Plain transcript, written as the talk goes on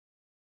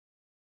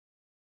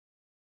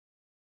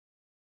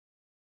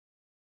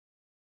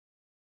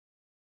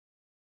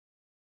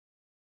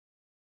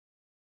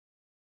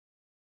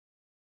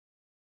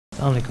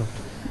Assalamu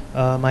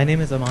alaikum. My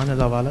name is Aman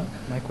Alawala.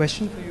 My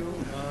question for you,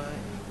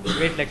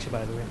 great lecture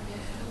by the way.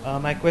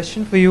 My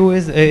question for you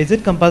is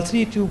it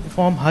compulsory to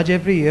perform Hajj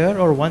every year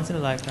or once in a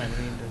lifetime?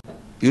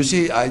 You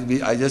see,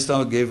 I just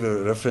now gave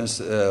a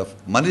reference,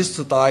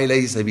 Manistata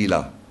ilayhi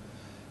sabila.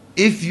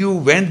 If you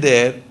went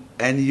there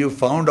and you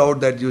found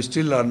out that you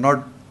still are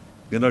not,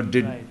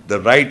 did Right.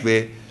 the right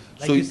way.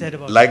 Like So, you said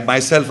about like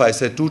myself, I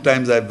said 2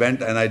 times I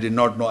went and I did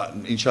not know,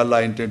 inshallah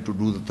I intend to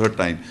do the 3rd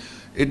time.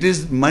 It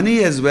is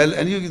money as well,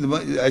 and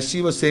as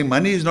she was saying,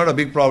 money is not a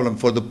big problem.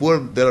 For the poor,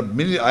 there are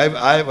many,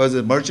 I was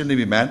a merchant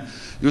navy man.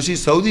 You see,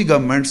 Saudi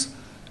governments,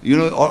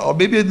 or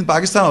maybe in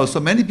Pakistan also,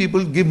 many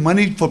people give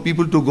money for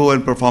people to go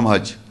and perform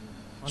Hajj.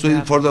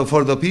 So for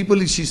the people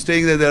she's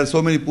saying that there are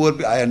so many poor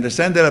people, I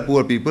understand there are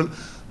poor people.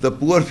 The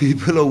poor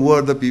people who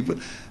are the people,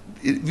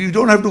 we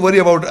don't have to worry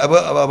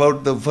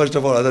about the first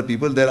of all other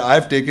people. There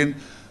I've taken,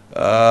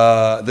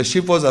 the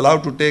ship was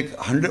allowed to take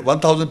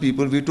 1,000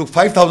 people. We took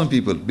 5,000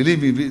 people.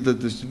 Believe me,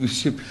 the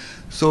ship.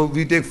 So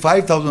we take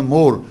 5,000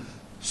 more.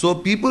 So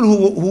people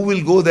who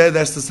will go there,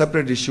 that's the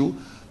separate issue.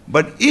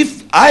 But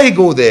if I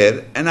go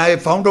there and I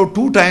found out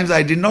 2 times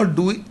I did not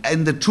do it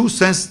in the true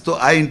sense, so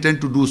I intend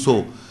to do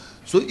so.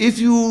 So if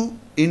you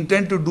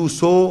intend to do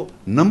so,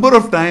 number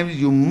of times,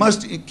 you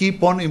must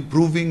keep on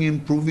improving.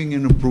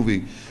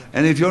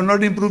 And if you're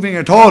not improving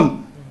at all,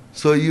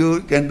 so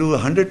you can do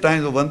 100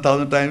 times or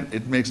 1,000 times,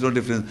 it makes no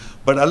difference.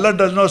 But Allah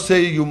does not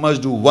say you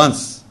must do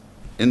once.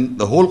 In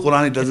the whole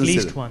Quran, it doesn't say. At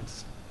least that.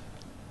 once.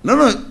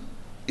 No,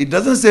 it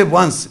doesn't say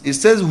once. It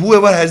says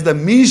whoever has the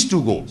means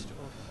to go.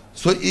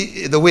 So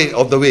the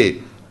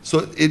way.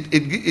 So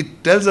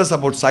it tells us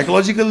about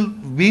psychological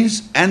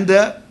means and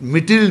the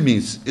material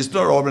means. It's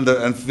not all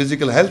and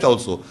physical health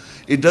also.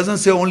 It doesn't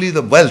say only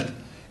the wealth.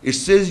 It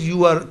says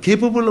you are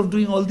capable of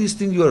doing all these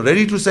things. You are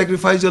ready to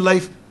sacrifice your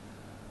life.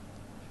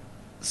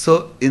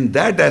 So in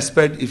that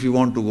aspect, if you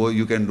want to go,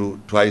 you can do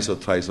twice or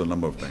thrice or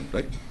number of times,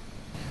 right?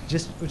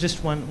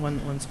 Just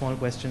one small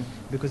question,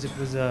 because it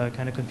was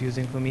kind of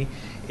confusing for me.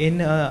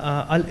 In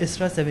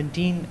Al-Isra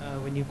 17,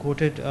 when you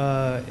quoted,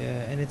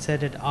 and it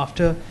said that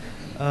after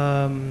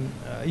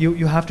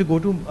you have to go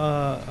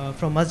to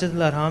from Masjid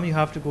al-Haram, you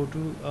have to go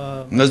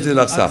to Masjid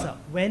al-Aqsa.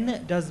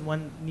 When does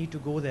one need to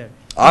go there?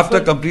 After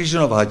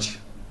completion of Hajj.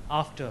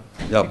 After,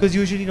 yeah. Because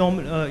usually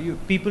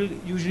people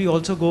usually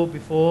also go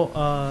before.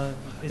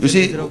 Is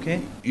it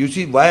okay? You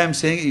see why I'm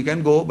saying you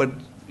can go, but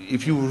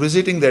if you're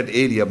visiting that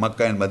area,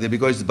 Makkah and Madinah,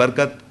 because it's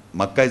Barakat,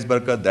 Makkah is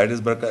Barakat, that is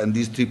Barakat, and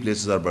these 3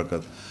 places are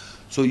Barakat.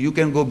 So you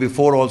can go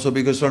before also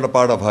because it's not a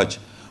part of Hajj.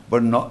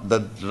 But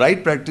the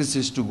right practice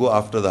is to go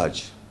after the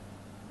Hajj.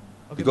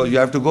 Okay, because you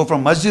have to go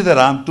from Masjid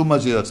al-Haram to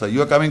Masjid al-Aqsa.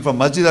 You are coming from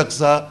Masjid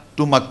al-Aqsa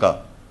to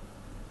Makkah.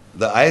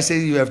 The ayah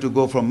says you have to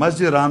go from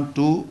Masjid al-Haram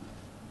to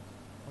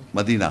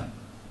Medina.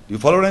 You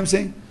follow what I'm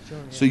saying? Sure,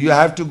 yeah. So you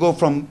have to go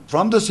from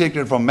the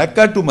sacred, from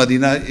Mecca to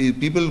Medina.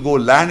 People go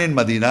land in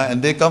Medina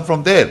and they come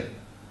from there.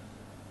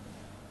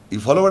 You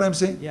follow what I'm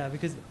saying? Yeah,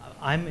 because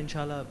I'm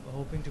inshallah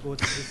hoping to go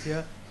this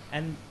year,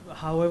 and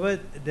however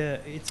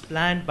it's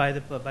planned by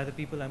the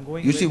people I'm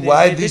going. You see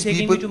why these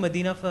taking people me to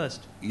Medina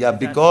first? Yeah,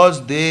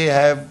 because they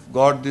have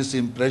got this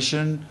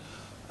impression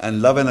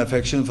and love and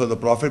affection for the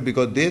Prophet,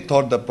 because they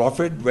thought the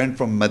Prophet went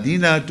from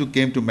Medina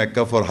came to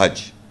Mecca for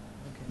Hajj.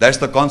 Okay. That's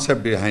the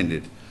concept behind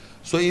it.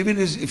 So even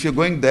if you're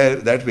going there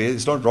that way,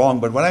 it's not wrong.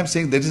 But what I'm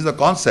saying, this is the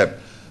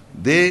concept.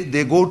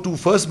 They go to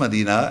first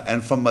Medina,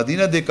 and from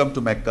Medina they come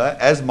to Mecca.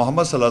 As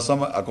Muhammad Sallallahu Alaihi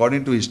Wasallam,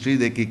 according to history,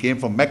 he came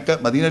from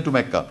Medina to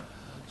Mecca.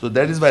 So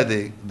that is why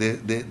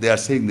they are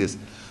saying this.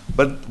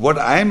 But what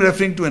I am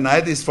referring to in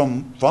ayat is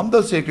from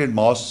the sacred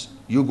mosque,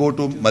 you go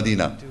to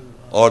Medina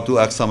or to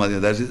Aqsa Medina.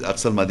 That is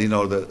Aqsa Medina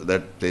or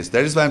that place.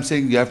 That is why I'm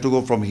saying you have to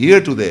go from here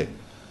to there.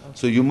 Okay.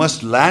 So you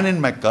must land in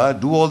Mecca,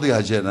 do all the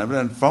Hajj,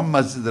 and from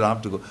Masjid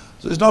al-Haram to go.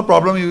 So it's no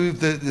problem.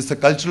 If it's a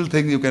cultural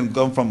thing, you can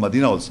come from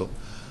Medina also.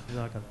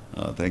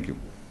 Thank you.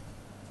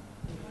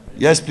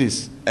 Yes,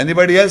 please.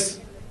 Anybody else?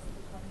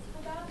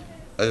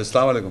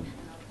 Assalamu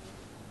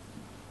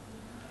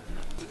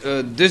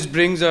alaikum. This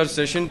brings our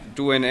session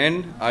to an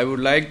end. I would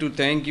like to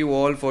thank you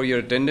all for your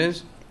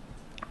attendance.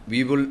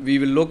 We will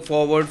look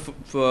forward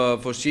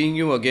for seeing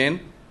you again.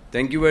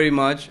 Thank you very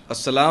much.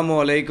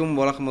 Assalamu alaikum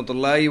wa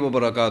rahmatullahi wa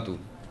barakatuh.